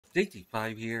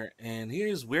JT5 here, and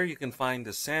here's where you can find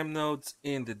the SAM nodes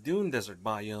in the Dune Desert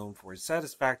biome for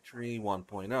Satisfactory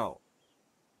 1.0.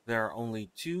 There are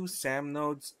only two SAM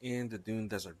nodes in the Dune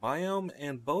Desert biome,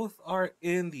 and both are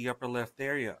in the upper left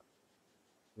area.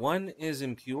 One is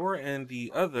impure and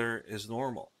the other is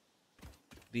normal.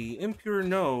 The impure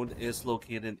node is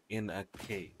located in a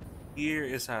cave. Here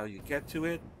is how you get to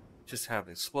it. Just have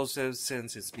explosives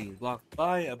since it's being blocked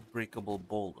by a breakable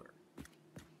boulder.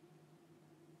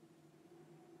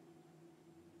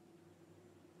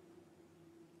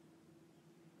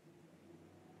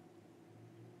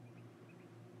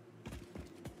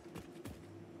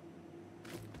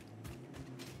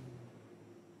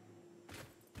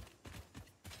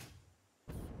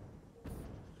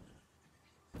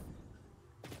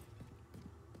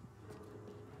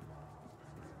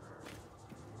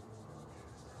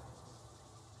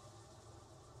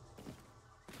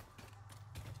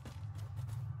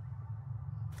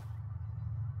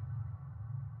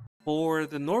 For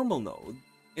the normal node,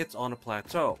 it's on a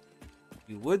plateau.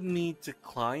 You would need to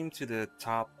climb to the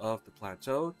top of the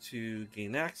plateau to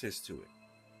gain access to it.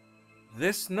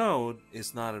 This node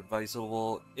is not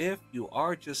advisable if you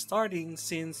are just starting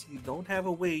since you don't have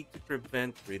a way to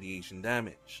prevent radiation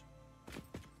damage.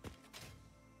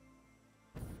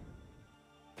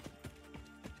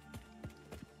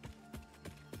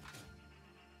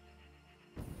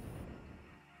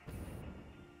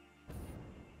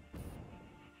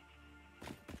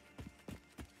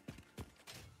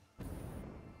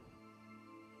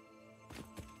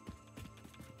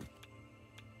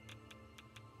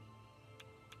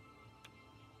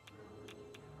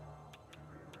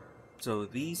 So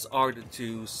these are the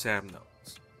two SAM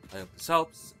nodes. I hope this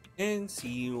helps and see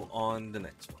you on the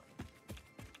next one.